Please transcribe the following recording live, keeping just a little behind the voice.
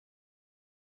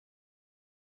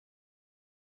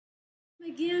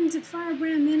Again to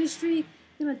Firebrand Ministry.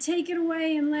 I'm going to take it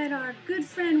away and let our good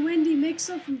friend Wendy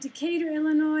Mixel from Decatur,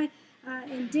 Illinois,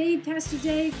 and Pastor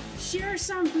Dave, share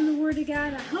some from the Word of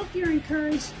God. I hope you're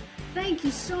encouraged. Thank you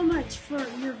so much for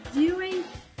your viewing,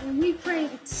 and we pray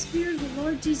that the Spirit of the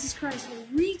Lord Jesus Christ will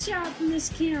reach out from this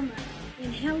camera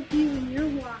and help you in your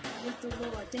walk with the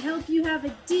Lord, to help you have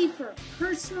a deeper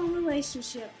personal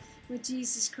relationship with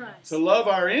Jesus Christ. To love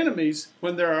our enemies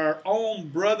when they're our own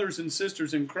brothers and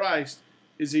sisters in Christ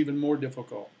is even more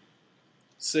difficult.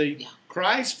 See,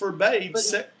 Christ forbade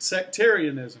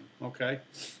sectarianism, okay?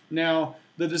 Now,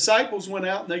 the disciples went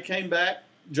out and they came back,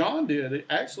 John did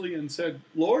actually, and said,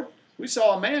 Lord, we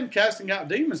saw a man casting out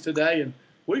demons today, and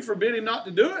we forbid him not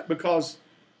to do it because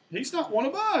he's not one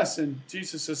of us. And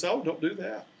Jesus says, oh, don't do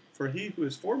that, for he who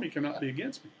is for me cannot be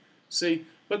against me. See,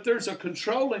 but there's a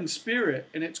controlling spirit,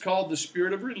 and it's called the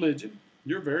spirit of religion.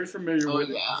 You're very familiar with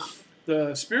it.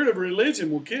 The spirit of religion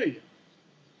will kill you.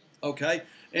 Okay?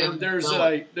 And there's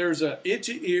a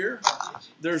itchy ear.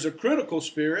 There's a critical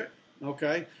spirit.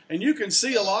 Okay? And you can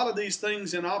see a lot of these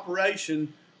things in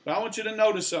operation, but I want you to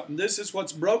notice something. This is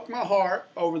what's broke my heart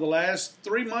over the last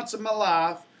 3 months of my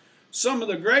life. Some of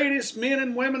the greatest men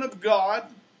and women of God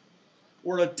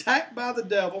were attacked by the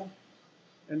devil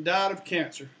and died of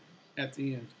cancer at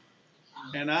the end.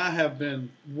 And I have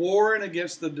been warring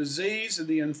against the disease and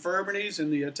the infirmities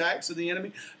and the attacks of the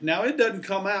enemy. Now, it doesn't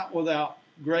come out without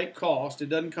great cost. It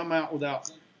doesn't come out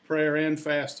without prayer and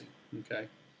fasting. Okay?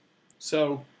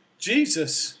 So,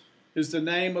 Jesus is the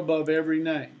name above every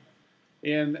name.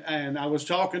 And I was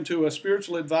talking to a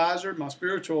spiritual advisor, my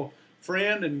spiritual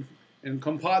friend and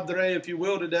compadre, if you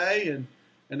will, today.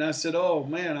 And I said, oh,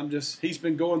 man, he's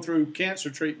been going through cancer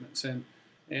treatments.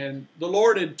 And the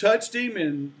Lord had touched him,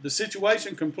 and the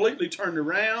situation completely turned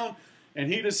around,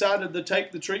 and he decided to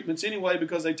take the treatments anyway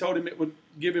because they told him it would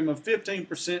give him a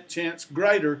 15% chance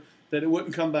greater that it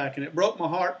wouldn't come back. And it broke my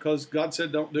heart because God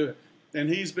said don't do it. And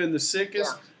he's been the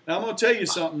sickest. Yeah. Now, I'm going to tell you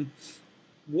something.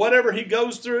 Whatever he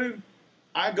goes through,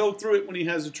 I go through it when he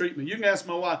has a treatment. You can ask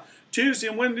my wife. Tuesday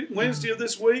and Wednesday of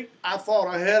this week, I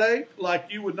fought a headache like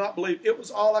you would not believe. It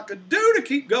was all I could do to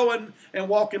keep going and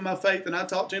walk in my faith. And I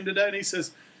talked to him today, and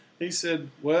he said,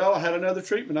 well, I had another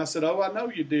treatment. I said, oh, I know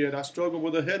you did. I struggled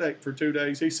with a headache for 2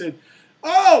 days. He said,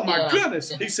 oh, my goodness.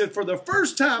 He said, for the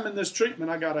first time in this treatment,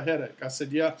 I got a headache. I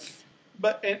said, yeah.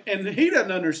 But and he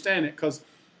doesn't understand it because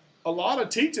a lot of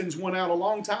teachings went out a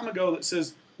long time ago that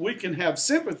says we can have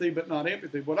sympathy but not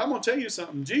empathy. But I'm going to tell you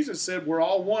something. Jesus said we're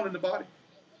all one in the body.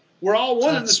 We're all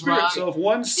one in the spirit. Right. So if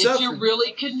one's suffering, if you're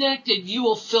really connected, you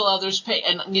will feel others' pain.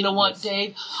 And you know what,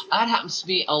 Dave? That happens to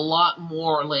me a lot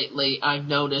more lately, I've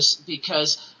noticed,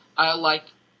 because I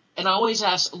always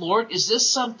ask, Lord, is this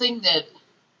something that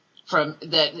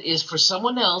is for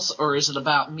someone else, or is it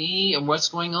about me and what's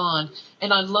going on?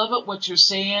 And I love it what you're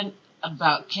saying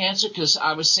about cancer, because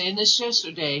I was saying this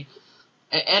yesterday.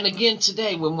 And again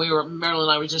today, when Marilyn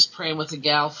and I were just praying with a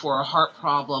gal for a heart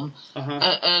problem,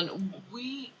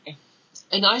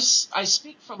 and I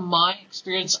speak from my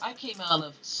experience. I came out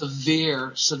of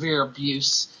severe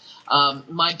abuse.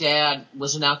 My dad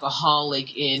was an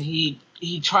alcoholic, and he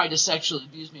tried to sexually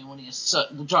abuse me when he was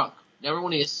drunk, never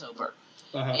when he was sober.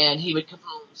 And he would come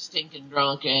home stinking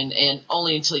drunk, and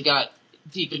only until he got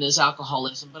deep in his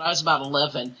alcoholism. But I was about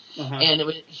 11, and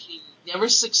he never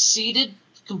succeeded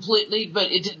completely,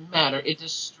 but it didn't matter. It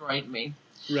destroyed me.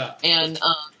 Right. And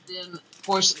then, of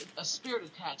course, a spirit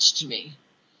attached to me.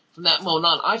 From that moment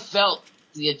on, I felt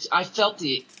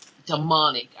the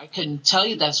demonic. I couldn't tell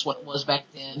you that's what it was back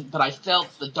then, but I felt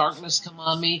the darkness come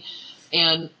on me,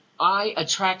 and I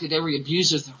attracted every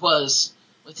abuser there was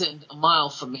within a mile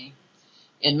from me,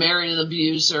 and married an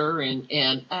abuser,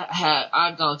 and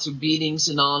I've gone through beatings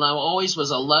and all, and I always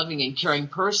was a loving and caring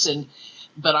person.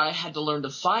 But I had to learn to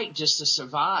fight just to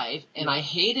survive, and I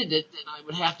hated it that I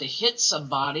would have to hit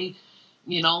somebody,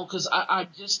 because I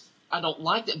don't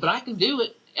like that. But I can do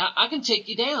it. I can take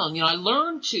you down. I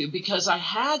learned to because I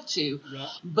had to. Right.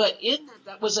 But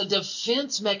that was a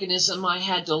defense mechanism I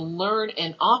had to learn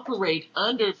and operate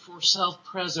under for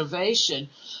self-preservation.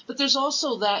 But there's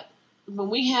also that when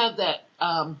we have that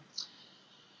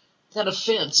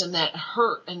offense and that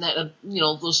hurt and that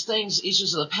those things,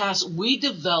 issues of the past, we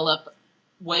develop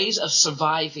ways of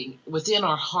surviving within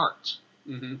our heart.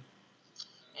 Mm-hmm.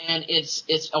 And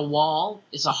it's a wall.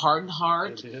 It's a hardened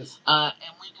heart. It is. And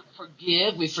we can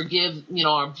forgive. We forgive,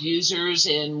 our abusers,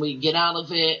 and we get out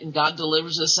of it, and God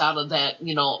delivers us out of that,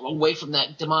 away from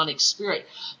that demonic spirit.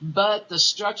 But the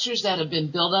structures that have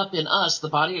been built up in us, the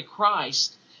body of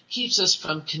Christ, keeps us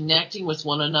from connecting with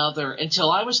one another.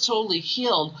 Until I was totally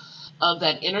healed, of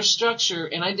that inner structure.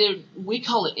 And we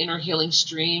call it inner healing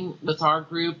stream with our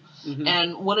group. Mm-hmm.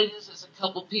 And what it is a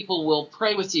couple people will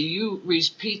pray with you. You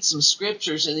repeat some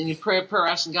scriptures, and then you pray a prayer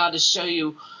asking God to show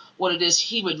you what it is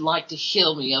he would like to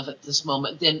heal me of at this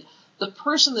moment. Then the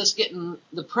person that's getting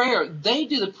the prayer, they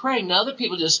do the praying. Now other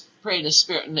people just pray in the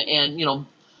spirit, and you know,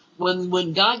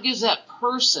 when God gives that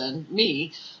person,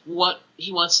 me, what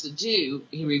he wants to do,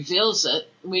 he reveals it.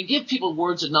 We give people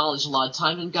words of knowledge a lot of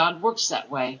times, and God works that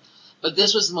way. But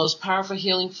this was the most powerful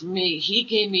healing for me. He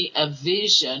gave me a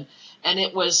vision, and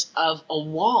it was of a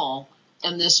wall,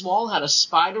 and this wall had a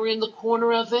spider in the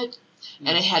corner of it,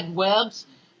 and it had webs,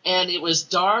 and it was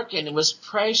dark, and it was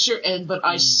pressure, but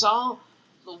I saw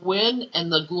the wind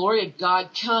and the glory of God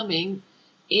coming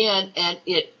in, and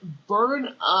it burned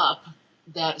up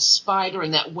that spider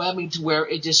and that webbing to where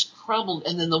it just crumbled,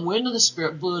 and then the wind of the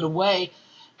Spirit blew it away,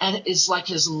 and it's like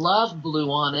his love blew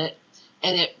on it,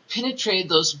 and it penetrated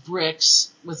those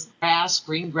bricks with grass,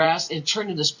 green grass, and turned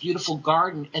into this beautiful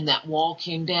garden, and that wall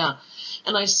came down.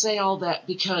 And I say all that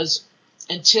because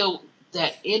until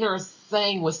that inner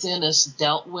thing within us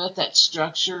dealt with, that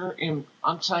structure, and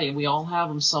I'm telling you, we all have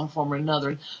them some form or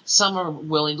another. Some are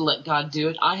willing to let God do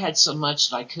it. I had so much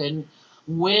that I couldn't.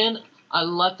 When I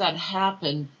let that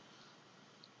happen,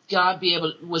 God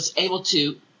was able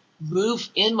to move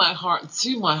in my heart and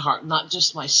through my heart, not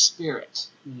just my spirit.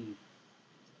 Mm.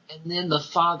 And then the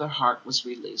Father heart was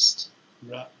released.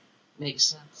 Right. Makes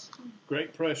sense.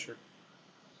 Great pressure.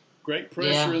 Great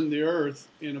pressure in the earth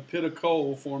in a pit of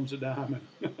coal forms a diamond.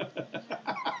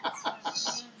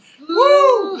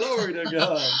 Woo! Glory to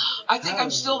God. I think I'm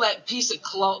still that piece of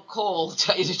coal, to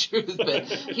tell you the truth, but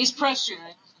he's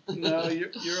pressuring. No,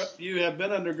 you have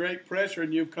been under great pressure,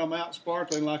 and you've come out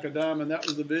sparkling like a diamond. That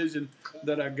was the vision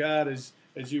that I got as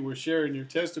you were sharing your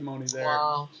testimony there.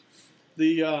 Wow.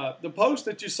 The post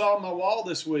that you saw on my wall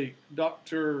this week,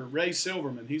 Dr. Ray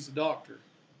Silverman, he's a doctor.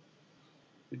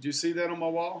 Did you see that on my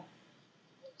wall?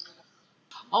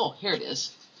 Oh, here it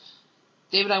is.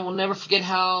 David, I will never forget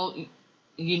how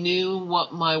you knew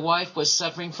what my wife was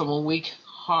suffering from a weak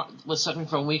heart,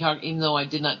 even though I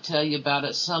did not tell you about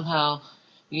it. Somehow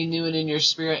you knew it in your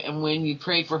spirit, and when you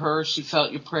prayed for her, she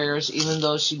felt your prayers, even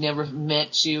though she never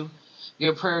met you.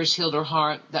 Your prayers healed her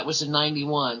heart. That was in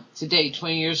 91. Today,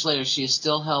 20 years later, she is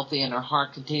still healthy, and her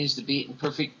heart continues to beat in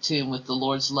perfect tune with the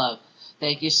Lord's love.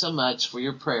 Thank you so much for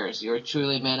your prayers. You're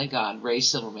truly a man of God, Ray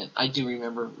Silverman. I do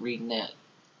remember reading that.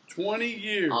 20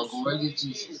 years. Oh, glory to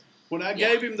Jesus. When I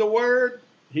gave him the word,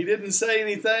 he didn't say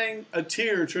anything. A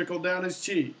tear trickled down his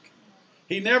cheek.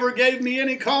 He never gave me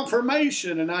any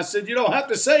confirmation, and I said, you don't have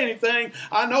to say anything.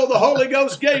 I know the Holy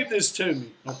Ghost gave this to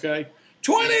me. Okay?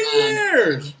 20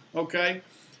 years. Okay?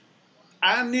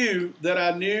 I knew that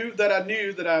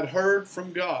I'd heard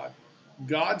from God.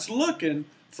 God's looking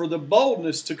for the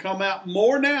boldness to come out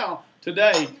more now,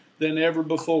 today, than ever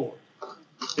before.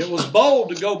 It was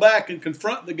bold to go back and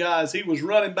confront the guy as he was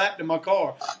running back to my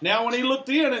car. Now when he looked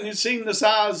in and he seen the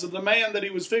size of the man that he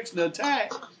was fixing to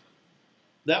attack,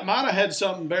 that might have had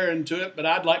something bearing to it, but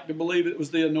I'd like to believe it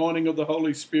was the anointing of the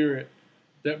Holy Spirit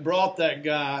that brought that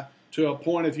guy to a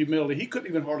point of humility. He couldn't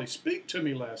even hardly speak to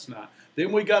me last night.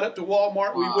 Then we got up to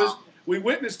Walmart. We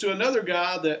witnessed to another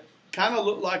guy that kind of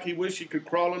looked like he wished he could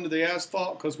crawl into the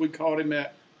asphalt because we caught him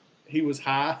he was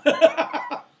high.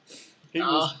 He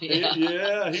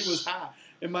was high.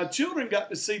 And my children got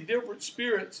to see different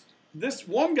spirits. This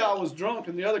one guy was drunk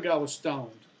and the other guy was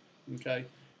stoned. Okay?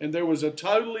 And there was a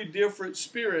totally different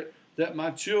spirit that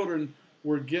my children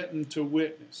were getting to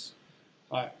witness.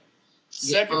 All right.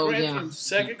 2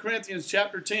 Corinthians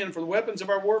chapter 10, for the weapons of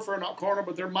our warfare are not carnal,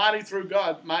 but they're mighty through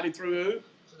God. Mighty through who?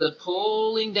 The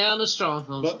pulling down of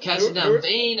strongholds, casting down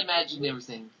vain imagining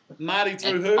everything. Mighty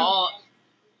through who?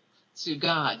 Through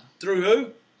God. Through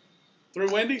who?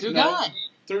 Through Wendy? Through God.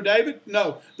 Through David?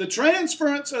 No. The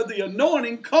transference of the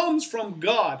anointing comes from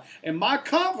God. And my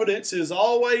confidence is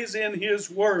always in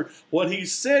His Word. What He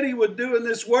said He would do in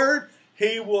this Word,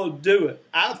 He will do it.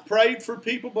 I've prayed for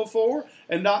people before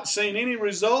and not seen any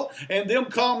result, and them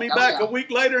call me back a week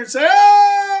later and say,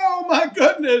 oh my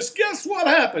goodness, guess what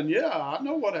happened? Yeah, I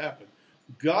know what happened.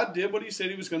 God did what He said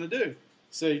He was going to do.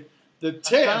 See, the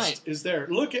test is there.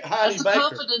 Look at Heidi Baker. That's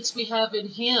the confidence we have in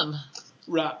Him.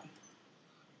 Right.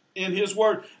 In His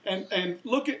Word. And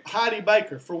look at Heidi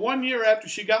Baker. For 1 year after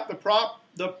she got the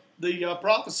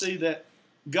prophecy that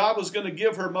God was going to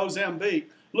give her Mozambique,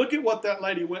 look at what that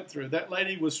lady went through. That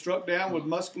lady was struck down with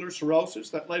muscular cirrhosis.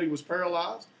 That lady was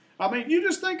paralyzed. I mean, you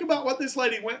just think about what this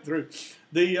lady went through.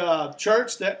 The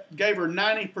church that gave her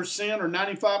 90% or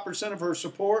 95% of her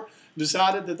support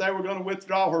decided that they were going to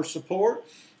withdraw her support.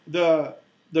 The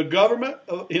the government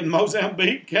in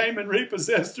Mozambique came and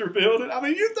repossessed her building. I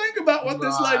mean, you think about what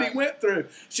this lady went through.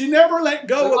 She never let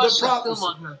go of the prophecy.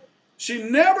 She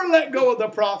never let go of the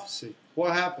prophecy.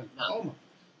 What happened?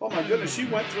 Oh my goodness, she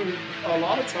went through a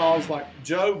lot of trials like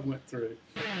Job went through.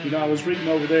 You know, I was reading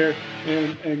over there,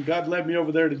 and God led me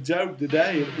over there to Job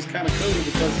today. It was kind of cool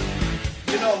because,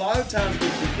 you know, a lot of times we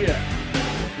forget.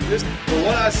 But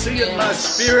what I see in my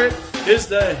spirit is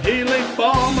the healing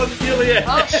balm of Gilead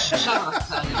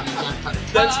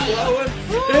that's blowing.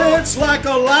 It's like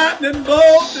a lightning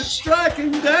bolt that's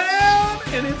striking down,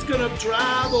 and it's going to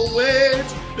drive a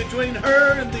wedge between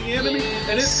her and the enemy,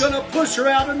 and it's going to push her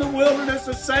out in the wilderness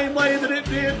the same way that it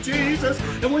did Jesus.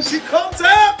 And when she comes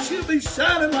out, she'll be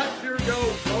shining like pure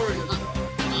gold. Glory to God.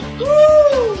 Woo!